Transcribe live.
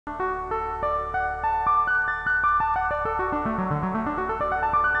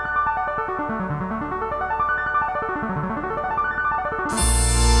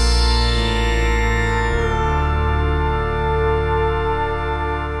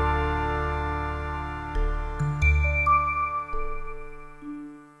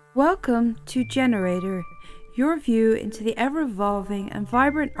Welcome to Generator, your view into the ever-evolving and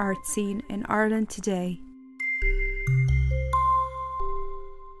vibrant art scene in Ireland today.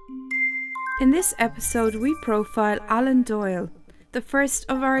 In this episode we profile Alan Doyle, the first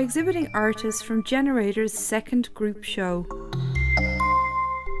of our exhibiting artists from Generator's second group show.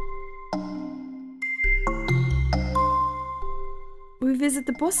 We visit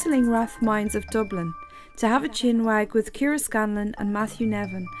the bustling Rathmines of Dublin to have a chin wag with Ciara and Matthew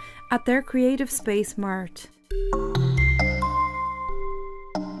Nevin at their creative space Mart.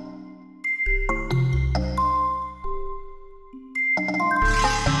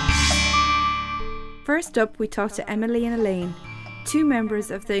 First up, we talk to Emily and Elaine, two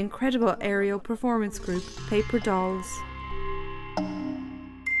members of the incredible aerial performance group Paper Dolls.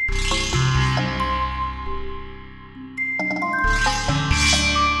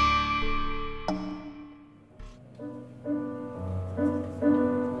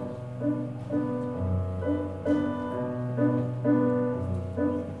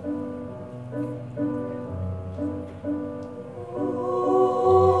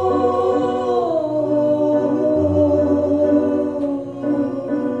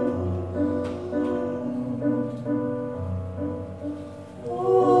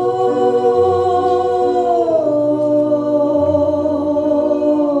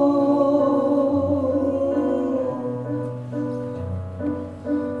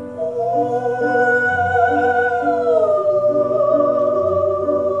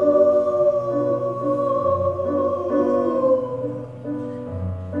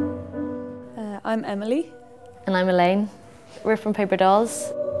 I'm Emily. And I'm Elaine. We're from Paper Dolls.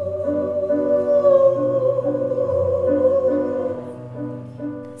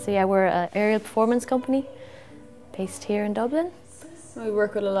 So yeah, we're an aerial performance company based here in Dublin. We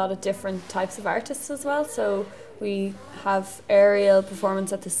work with a lot of different types of artists as well, so we have aerial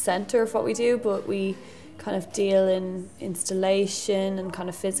performance at the centre of what we do, but we kind of deal in installation and kind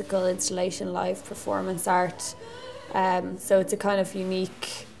of physical installation, live performance art. So it's a kind of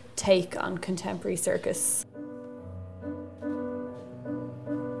unique take on contemporary circus.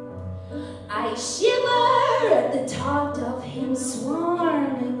 I shiver at the thought of him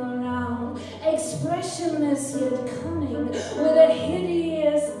swarming around, expressionless yet cunning, with a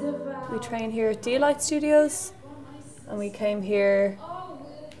hideous devour. We train here at Daylight Studios, and we came here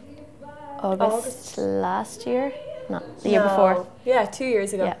August last year? No, the year before. Yeah, 2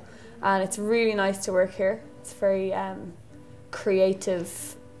 years ago. Yeah. And it's really nice to work here. It's very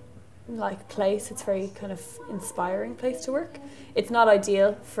creative place. It's very kind of inspiring place to work. It's not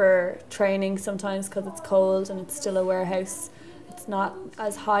ideal for training sometimes because it's cold and it's still a warehouse. It's not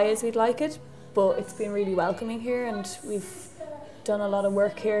as high as we'd like it, but it's been really welcoming here and we've done a lot of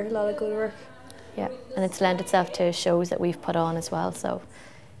work here, a lot of good work. Yeah, and it's lent itself to shows that we've put on as well, so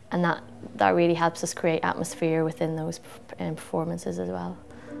and that really helps us create atmosphere within those performances as well.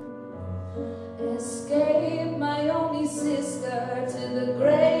 Escape, my only sister, to the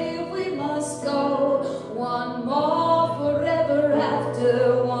grave we must go. One more forever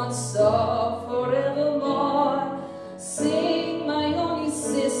after, one song forevermore. Sing, my only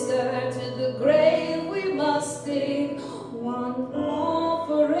sister, to the grave we must dig. One more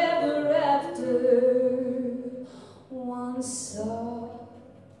forever after, one song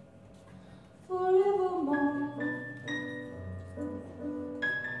forevermore.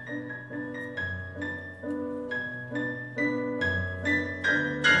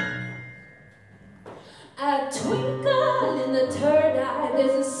 A twinkle in the third eye,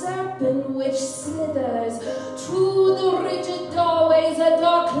 there's a serpent which slithers through the rigid doorways. A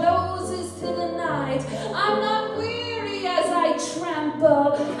door closes to the night. I'm not weary as I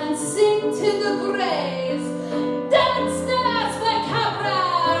trample and sing to the graves. Dance, dance, macabre,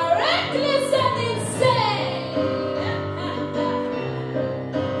 reckless and insane.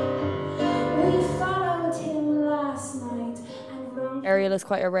 We followed him last night and run. Aerial is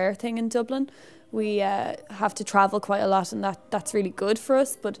quite a rare thing in Dublin. We have to travel quite a lot and that's really good for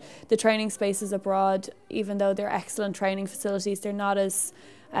us, but the training spaces abroad, even though they're excellent training facilities, they're not as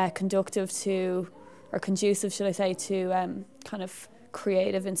conducive to, or conducive should I say, to kind of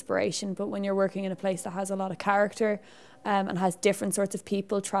creative inspiration. But when you're working in a place that has a lot of character and has different sorts of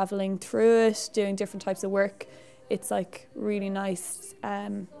people travelling through it, doing different types of work, it's like really nice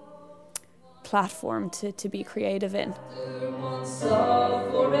platform to be creative in.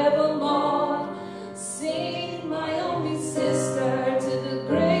 Sing, my only sister, to the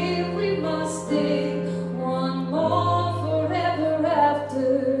grave we must dig, one more forever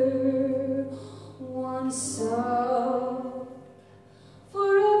after, one song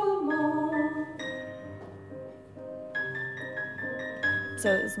forevermore. So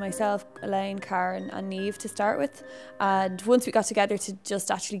it was myself, Elaine, Karen and Neve to start with, and once we got together to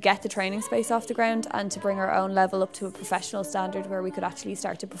just actually get the training space off the ground and to bring our own level up to a professional standard where we could actually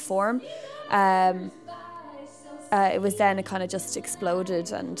start to perform, it was then it kind of just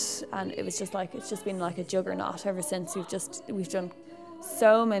exploded, and it was just like, it's just been like a juggernaut ever since. We've done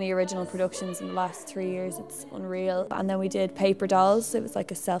so many original productions in the last 3 years, it's unreal. And then we did Paper Dolls. It was like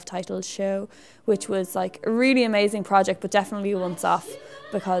a self-titled show, which was like a really amazing project, but definitely once off,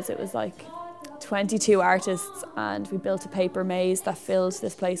 because it was like 22 artists and we built a paper maze that filled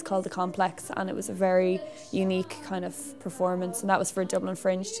this place called the Complex, and it was a very unique kind of performance, and that was for Dublin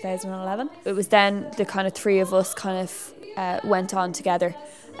Fringe 2011. It was then the kind of three of us kind of went on together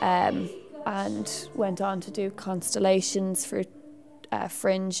and went on to do Constellations for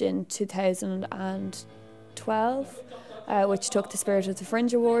Fringe in 2012, which took the Spirit of the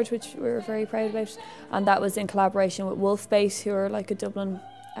Fringe Award, which we were very proud about, and that was in collaboration with Wolfbait, who are like a Dublin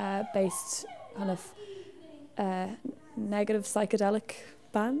based kind of negative psychedelic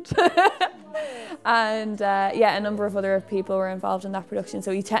band. And yeah, a number of other people were involved in that production,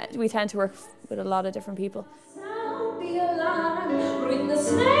 so we tend to work with a lot of different people. Sound the alarm, bring the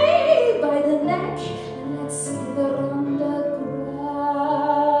snake by the neck, and let's see the underground.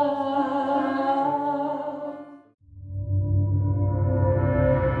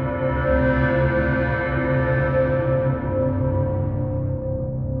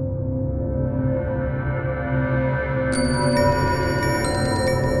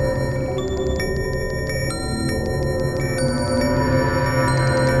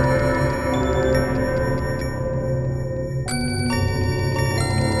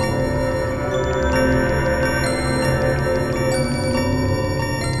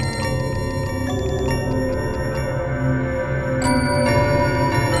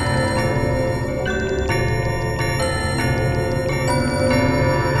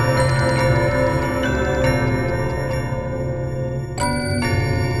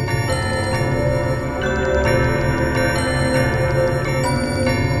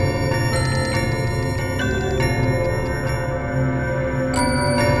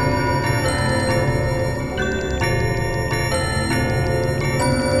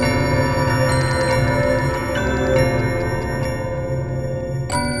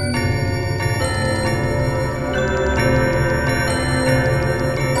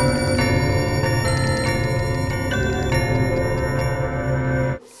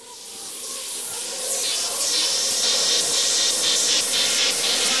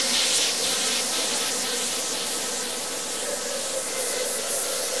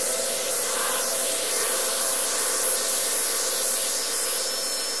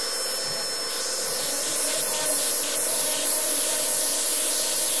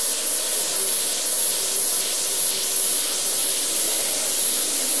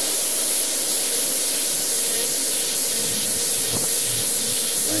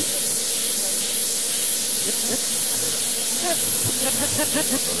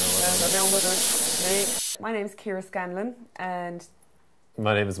 My name is Ciara Scanlon, and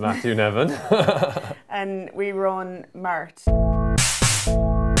my name is Matthew Nevin. And we run Mart.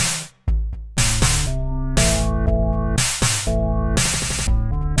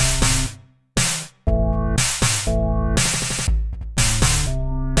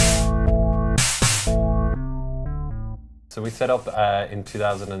 So we set up in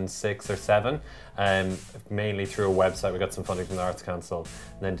 2006 or 7, mainly through a website. We got some funding from the Arts Council,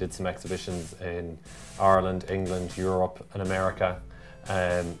 and then did some exhibitions in Ireland, England, Europe and America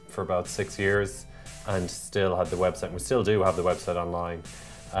for about 6 years, and still had the website, and we still do have the website online,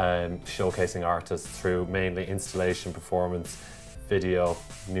 showcasing artists through mainly installation, performance, video,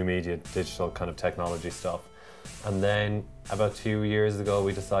 new media, digital kind of technology stuff. And then about 2 years ago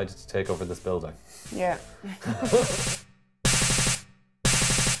we decided to take over this building. Yeah.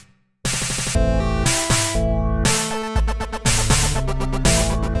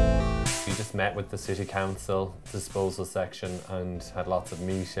 Met with the City Council disposal section and had lots of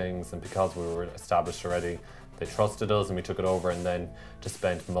meetings, and because we were established already, they trusted us and we took it over, and then just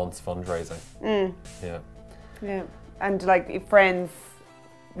spent months fundraising. Yeah, and like friends,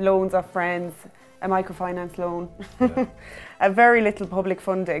 loans of friends, a microfinance loan, Yeah. a very little public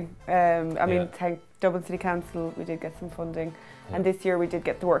funding. I mean, thank Dublin City Council, we did get some funding, and this year we did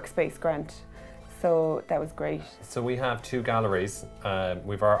get the Workspace grant. So that was great. So we have 2 galleries.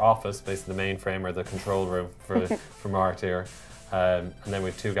 We've our office, basically the main frame or the control room for Mart here. And then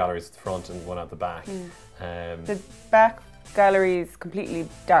we have 2 galleries at the front and 1 at the back. The back gallery is completely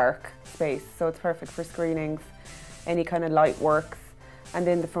dark space, so it's perfect for screenings, any kind of light works. And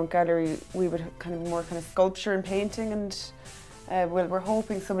then the front gallery, we would kind of more kind of sculpture and painting, and well, we're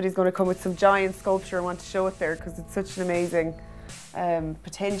hoping somebody's going to come with some giant sculpture and want to show it there, because it's such an amazing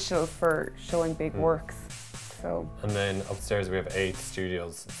potential for showing big works. So. And then upstairs we have 8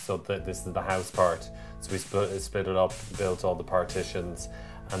 studios, so this is the house part. So we split it up, built all the partitions,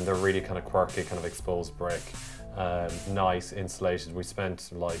 and they're really kind of quirky, kind of exposed brick. Nice, insulated. We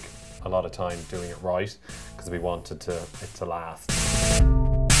spent like a lot of time doing it right because we wanted it to last.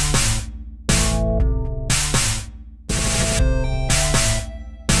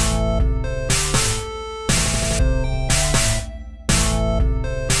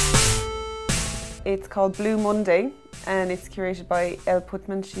 It's called Blue Monday, and it's curated by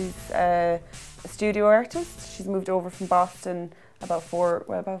Putnam. She's a studio artist. She's moved over from Boston about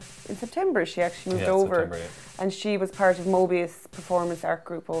in September she actually moved over. September, yeah. And she was part of Mobius Performance Art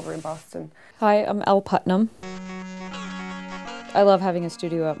Group over in Boston. Hi, I'm Elle Putnam. I love having a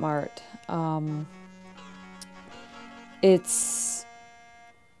studio at Mart. It's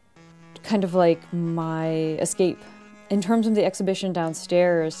kind of like my escape. In terms of the exhibition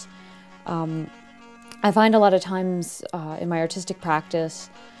downstairs, I find a lot of times in my artistic practice,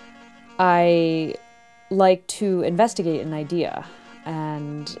 I like to investigate an idea,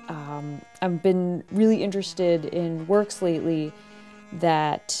 and I've been really interested in works lately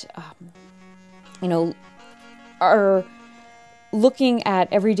that you know, are looking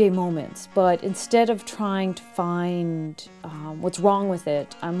at everyday moments, but instead of trying to find what's wrong with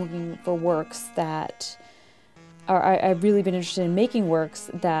it, I'm looking for works that I've really been interested in making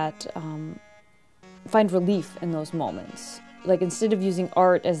works that find relief in those moments. Like, instead of using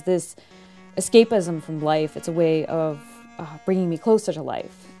art as this escapism from life, it's a way of bringing me closer to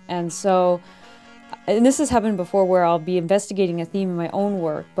life. And so, and this has happened before where I'll be investigating a theme in my own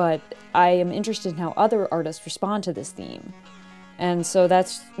work, but I am interested in how other artists respond to this theme. And so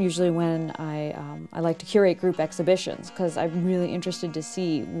that's usually when I like to curate group exhibitions, because I'm really interested to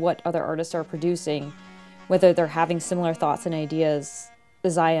see what other artists are producing, whether they're having similar thoughts and ideas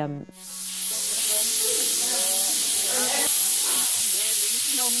as I am.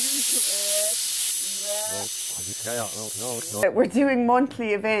 We're doing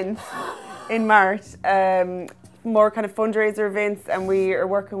monthly events in Mart, more kind of fundraiser events, and we are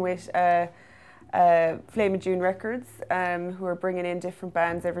working with Flame of June Records, who are bringing in different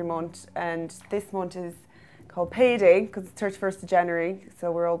bands every month, and this month is called Payday because it's 31st of January,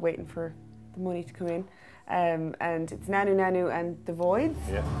 so we're all waiting for the money to come in, and it's Nanu Nanu and The Voids.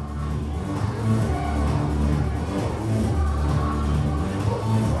 Yeah.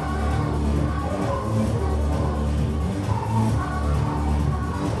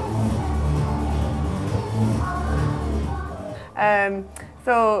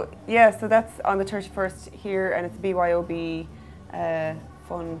 So that's on the 31st here, and it's a BYOB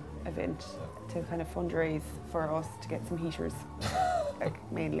fun event to kind of fundraise for us to get some heaters,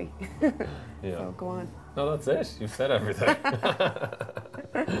 like, mainly. Yeah. So go on. No, that's it. You've said everything.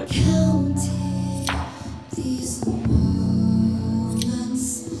 Counting these moments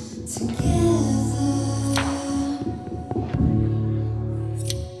together.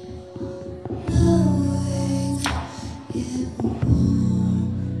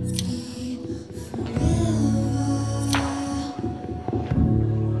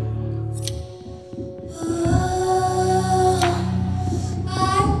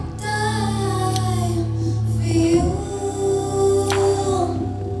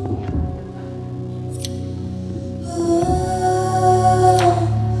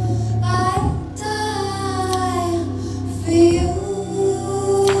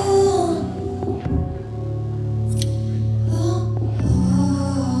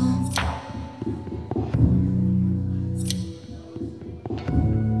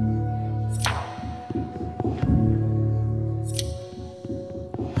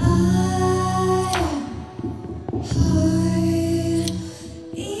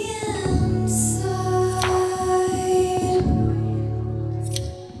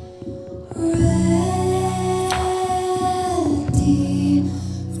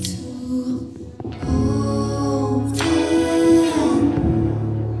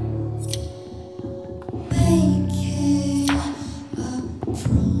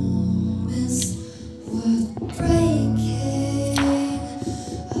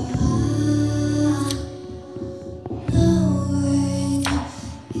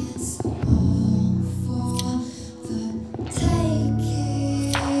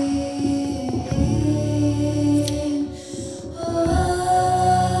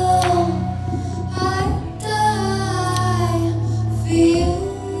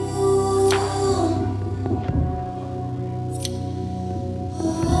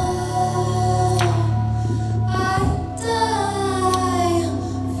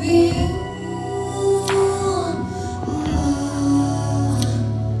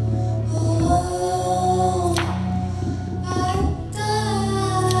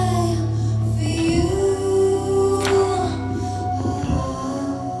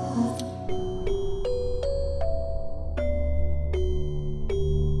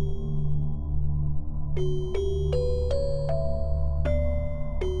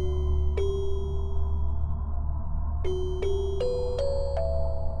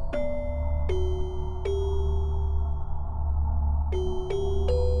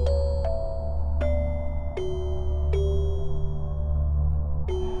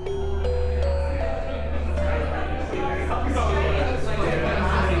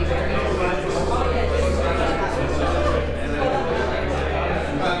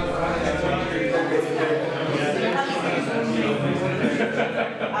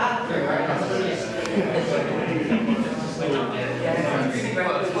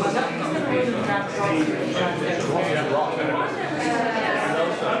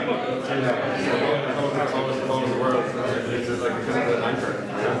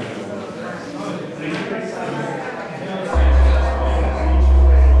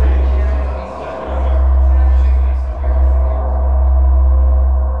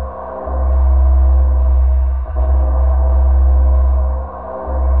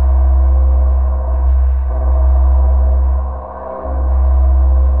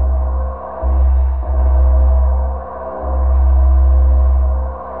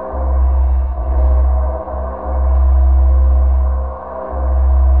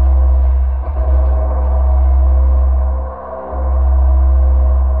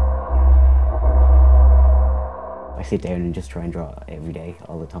 sit down and just try and draw every day,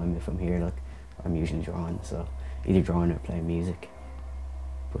 all the time. If I'm here, like, I'm usually drawing, so either drawing or playing music.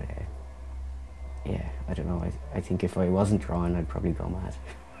 But yeah, I don't know, I think if I wasn't drawing, I'd probably go mad.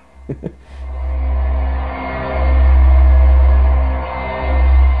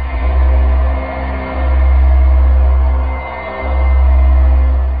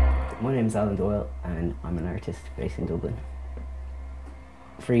 My name's Alan Doyle and I'm an artist based in Dublin.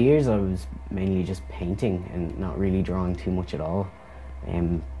 For years I was mainly just painting and not really drawing too much at all.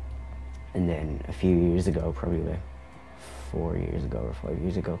 And then a few years ago, probably about 4 years ago or 5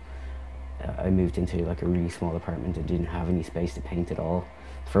 years ago, I moved into like a really small apartment and didn't have any space to paint at all.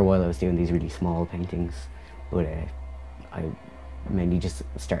 For a while I was doing these really small paintings, but I mainly just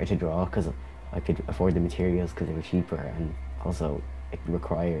started to draw because I could afford the materials because they were cheaper, and also it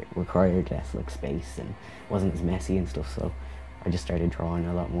required less like space and wasn't as messy and stuff, so I just started drawing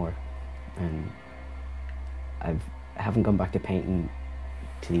a lot more. And I haven't gone back to painting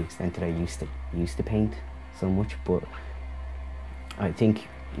to the extent that I used to paint so much, but I think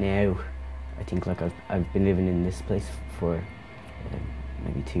now, like I've been living in this place for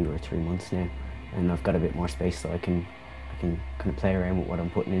maybe 2 or 3 months now, and I've got a bit more space, so I can kind of play around with what I'm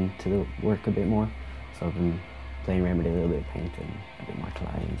putting into the work a bit more. So I've been playing around with a little bit of paint and a bit more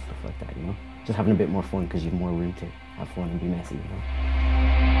collage and stuff like that, you know? Just having a bit more fun because you've more room to have fun and be messy, you know?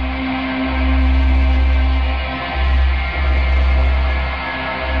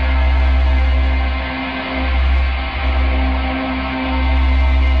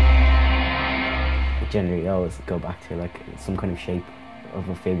 Generally, I always go back to like some kind of shape of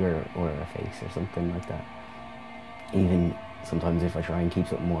a figure or a face or something like that. Even sometimes if I try and keep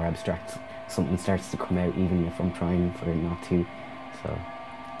something more abstract, something starts to come out even if I'm trying for it not to. So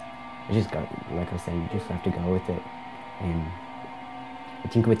I just got, like I was saying, you just have to go with it. And I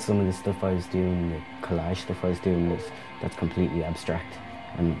think with some of the stuff I was doing, the collage stuff I was doing, that's completely abstract,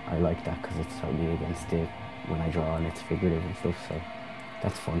 and I like that because it's totally against it when I draw and it's figurative and stuff, so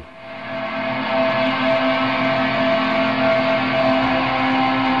that's fun.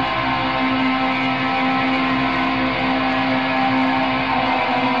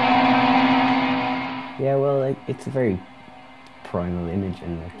 Yeah, well, it's a very primal image,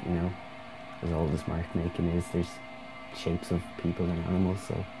 and like, you know, as all this mark making is, there's shapes of people and animals,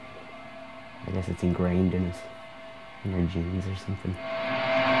 so I guess it's ingrained in us, in our genes or something.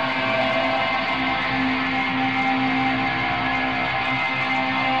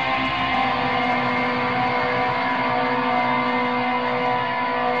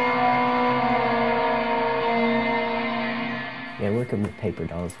 Yeah, working with paper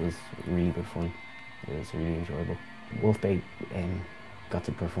dolls was really good fun. It was really enjoyable. Wolfbait got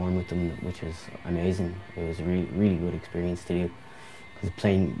to perform with them, which was amazing. It was a really good experience to do. Because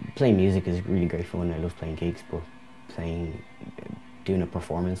playing music is really great fun. I love playing gigs, but doing a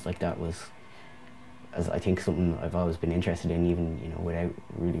performance like that was, as I think, something I've always been interested in, even, you know, without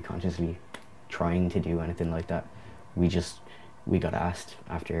really consciously trying to do anything like that. We got asked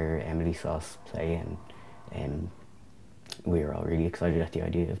after Emily saw us play, and we were all really excited at the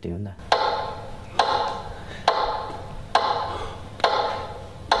idea of doing that.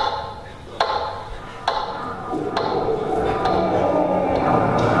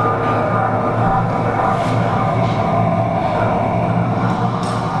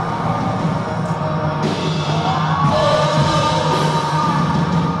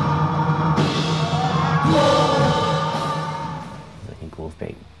 I think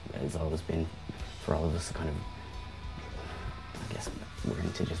Wolfbait has always been, for all of us, kind of, I guess we're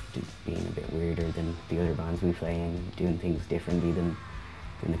into just being a bit weirder than the other bands we play and doing things differently than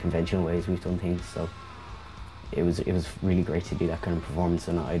the conventional ways we've done things. So it was really great to do that kind of performance,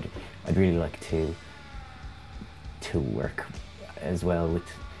 and I'd really like to work as well with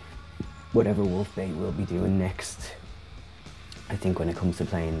whatever Wolfbait will be doing next. I think when it comes to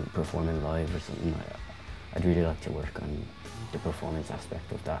performing live or something, I'd really like to work on the performance aspect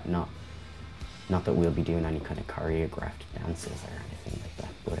of that. Not that we'll be doing any kind of choreographed dances or anything like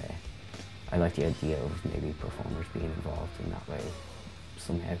that, but I like the idea of maybe performers being involved in that way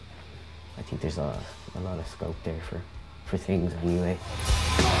somehow. I think there's a lot of scope there for things anyway.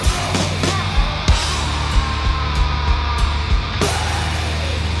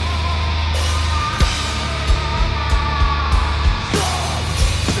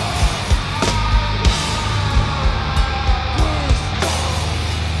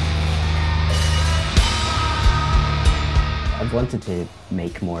 I've wanted to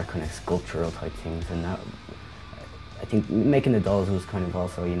make more kind of sculptural type things, and that, I think making the dolls was kind of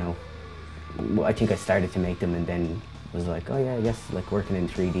also, you know, I think I started to make them and then was like, oh yeah, I guess like working in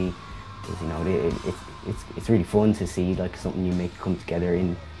 3D because, you know, it's really fun to see like something you make come together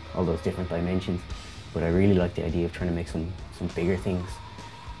in all those different dimensions. But I really like the idea of trying to make some bigger things.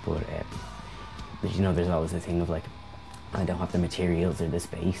 But you know, there's always a thing of like, I don't have the materials or the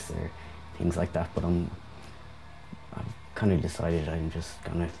space or things like that. But I've kind of decided I'm just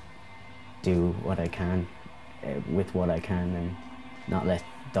gonna do what I can with what I can, and not let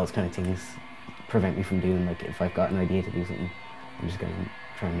those kind of things prevent me from doing. Like, if I've got an idea to do something, I'm just gonna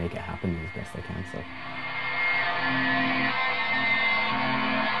try and make it happen as best I can. So.